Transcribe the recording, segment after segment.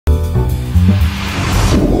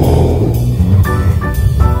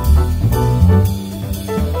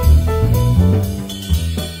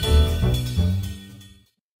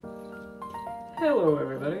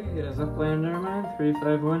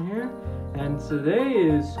Uplanderman351 here, and today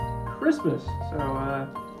is Christmas, so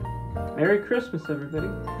Merry Christmas everybody.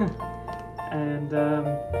 And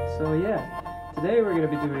so yeah, today we're going to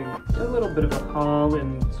be doing a little bit of a haul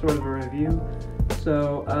and sort of a review.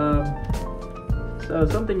 So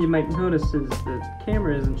something you might notice is the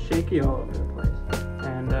camera isn't shaky all over the place,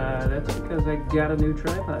 and that's because I got a new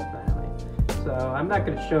tripod finally. So I'm not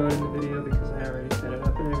going to show it in the video because I already set it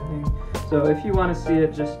up and everything. So if you want to see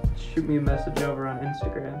it, just shoot me a message over on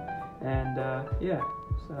Instagram. And yeah,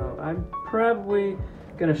 so I'm probably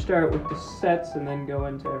going to start with the sets and then go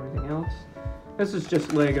into everything else. This is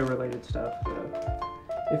just Lego related stuff. So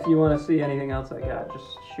if you want to see anything else I got, just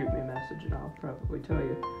shoot me a message and I'll probably tell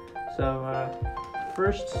you. So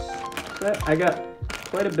first set, I got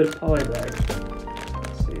quite a bit of poly bags.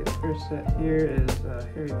 Let's see, the first set here is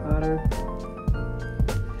Harry Potter,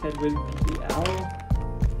 Hedwig the Owl.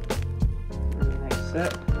 Really nice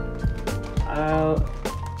set. I'll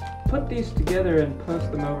put these together and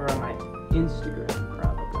post them over on my Instagram,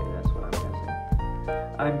 probably. That's what I'm guessing.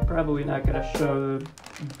 I'm probably not going to show the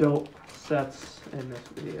built sets in this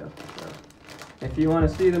video. So if you want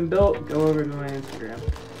to see them built, go over to my Instagram.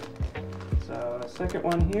 So the second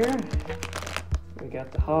one here, we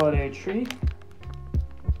got the holiday tree.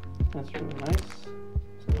 That's really nice.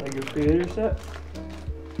 It's a Lego Creator set.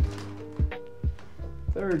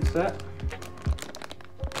 Third set,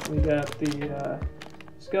 we got the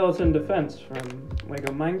skeleton defense from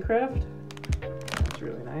Lego Minecraft. That's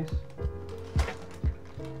really nice.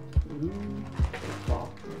 Ooh,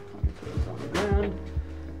 ball. Let me put this on the ground.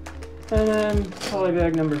 And then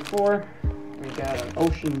polybag number 4, we got an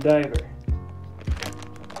ocean diver.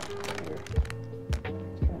 Here.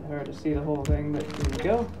 It's kind of hard to see the whole thing, but here we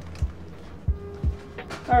go.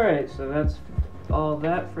 Alright, so that's all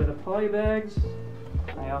that for the polybags.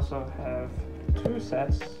 I also have 2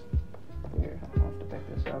 sets. Here, I'll have to pick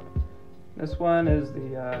this up. This one is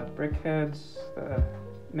the Brickheads, the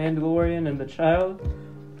Mandalorian, and the Child.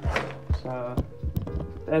 So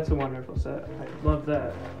that's a wonderful set. I love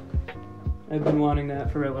that. I've been wanting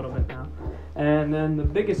that for a little bit now. And then the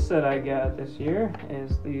biggest set I got this year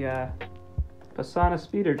is the Pasana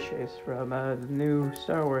Speeder Chase from the new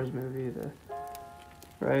Star Wars movie, The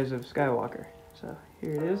Rise of Skywalker. So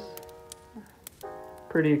here it is.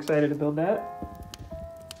 Pretty excited to build that.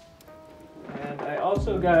 And I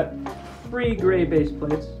also got 3 gray base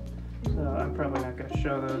plates, so I'm probably not going to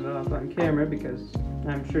show those off on camera because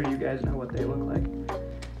I'm sure you guys know what they look like.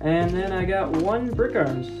 And then I got 1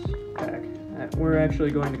 Brickarms pack that we're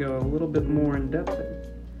actually going to go a little bit more in depth in.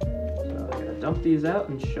 So I'm going to dump these out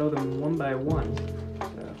and show them one by one.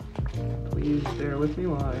 So please bear with me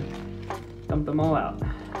while I dump them all out. So,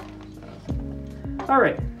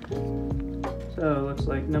 alright. So it looks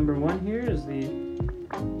like number 1 here is the,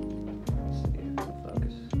 let's see if it'll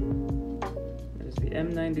focus. It is the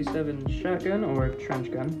M97 shotgun or trench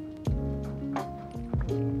gun.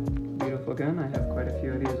 Beautiful gun. I have quite a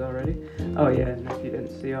few of these already. Oh yeah, and if you didn't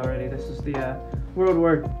see already, this is the World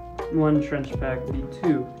War I trench pack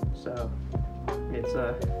V2. So it's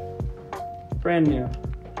brand new,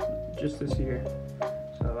 just this year.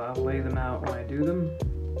 So I'll lay them out when I do them.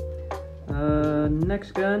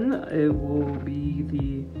 Next gun, it will be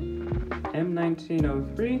the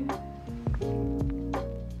M1903.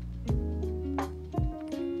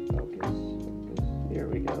 Focus, here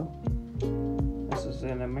we go. This is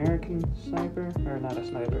an American sniper, or not a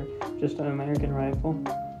sniper, just an American rifle.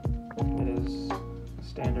 It is a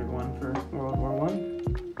standard one for World War I.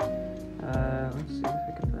 Let's see if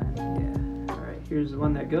I can find it. Yeah, alright, here's the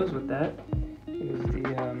one that goes with that. It is the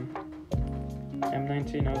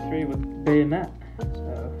M1903 with bayonet.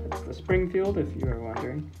 So it's the Springfield, if you are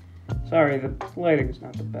wondering. Sorry, the lighting's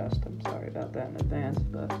not the best. I'm sorry about that in advance,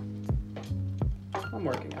 but I'm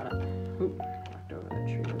working on it. Oop, knocked over that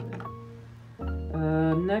tree over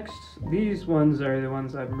there. Next, these ones are the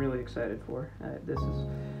ones I'm really excited for. This is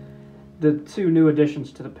the 2 new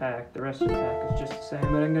additions to the pack. The rest of the pack is just the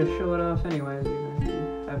same, but I'm going to show it off anyways.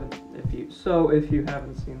 If you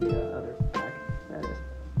haven't seen the other pack, that is.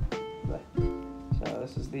 So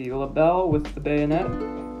this is the Labelle with the bayonet,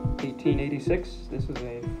 1886. This is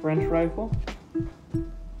a French rifle.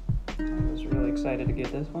 I was really excited to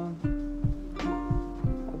get this one.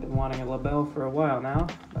 I've been wanting a Labelle for a while now,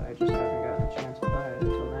 but I just haven't gotten a chance to buy it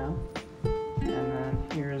until now. And then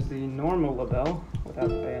here's the normal Labelle without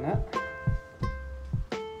the bayonet.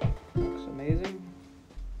 Looks amazing.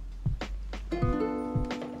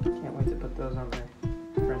 Can't wait to put those on my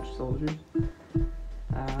French soldiers.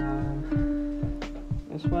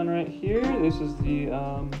 This one right here, this is the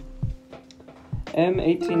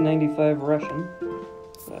M1895 Russian.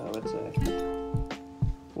 So it's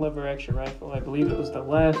lever action rifle. I believe it was the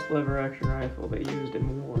last lever action rifle they used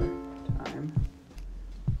in wartime.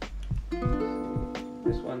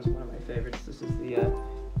 This one's one of my favorites. This is the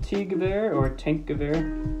T-Gewehr, or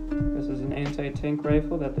Tankgewehr. This is an anti-tank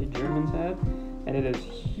rifle that the Germans had, and it is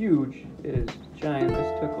huge. It is giant.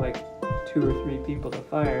 This took like 2 or 3 people to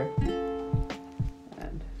fire,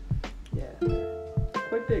 and yeah, they're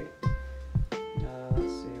quite big.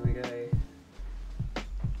 Let's see, we got a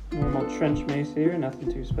normal trench mace here,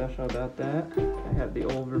 nothing too special about that. I have the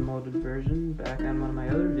old remoted version back on one of my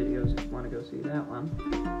other videos if you want to go see that one.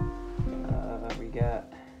 We got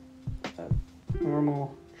a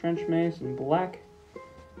normal trench mace in black,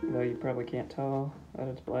 though you probably can't tell that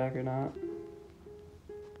it's black or not.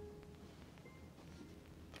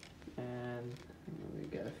 And we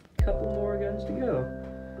got a couple more guns to go.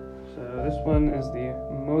 So this one is the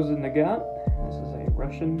Mosin Nagant. This is a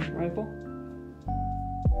Russian rifle.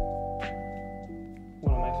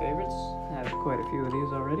 One of my favorites. I have quite a few of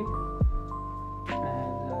these already.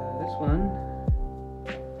 And this one,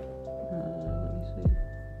 let me see.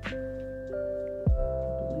 I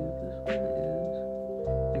believe this one is,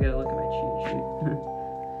 I gotta look at my cheat sheet.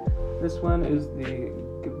 This one is the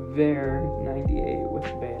Gewehr 98 with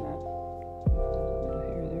bayonet.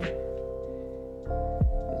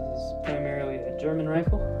 Primarily a German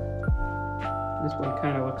rifle. This one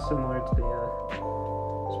kind of looks similar to the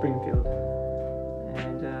Springfield.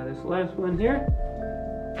 And this last one here,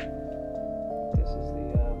 this is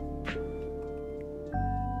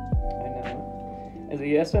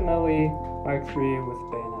the SMLE Mark III with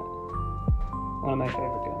bayonet. One of my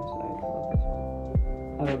favorite guns. I love this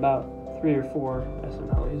one. I have about 3 or 4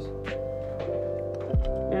 SMLEs,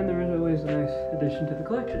 and there is always a nice addition to the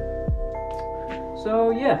collection.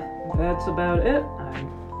 So yeah, that's about it. I'm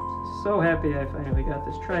so happy I finally got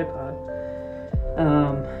this tripod.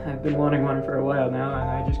 I've been wanting one for a while now, and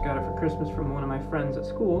I just got it for Christmas from one of my friends at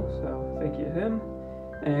school, so thank you to him.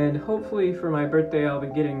 And hopefully for my birthday I'll be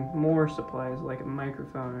getting more supplies, like a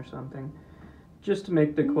microphone or something, just to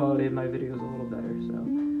make the quality of my videos a little better. So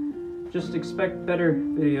just expect better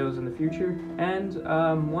videos in the future. And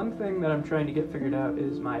one thing that I'm trying to get figured out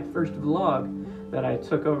is my first vlog that I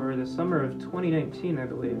took over the summer of 2019, I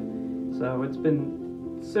believe. So it's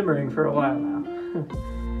been simmering for a while now.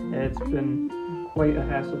 It's been quite a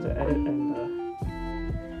hassle to edit and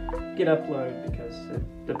get uploaded because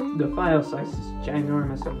the file size is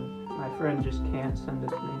ginormous, and my friend just can't send it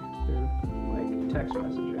to me through like text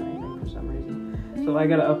message or anything for some reason. So I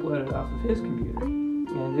gotta upload it off of his computer,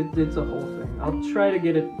 and it's a whole thing. I'll try to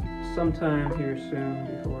get it sometime here soon,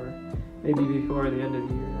 maybe before the end of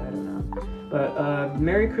the year, I don't know. But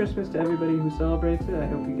Merry Christmas to everybody who celebrates it. I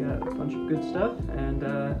hope you got a bunch of good stuff, and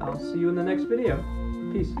I'll see you in the next video.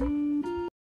 Peace.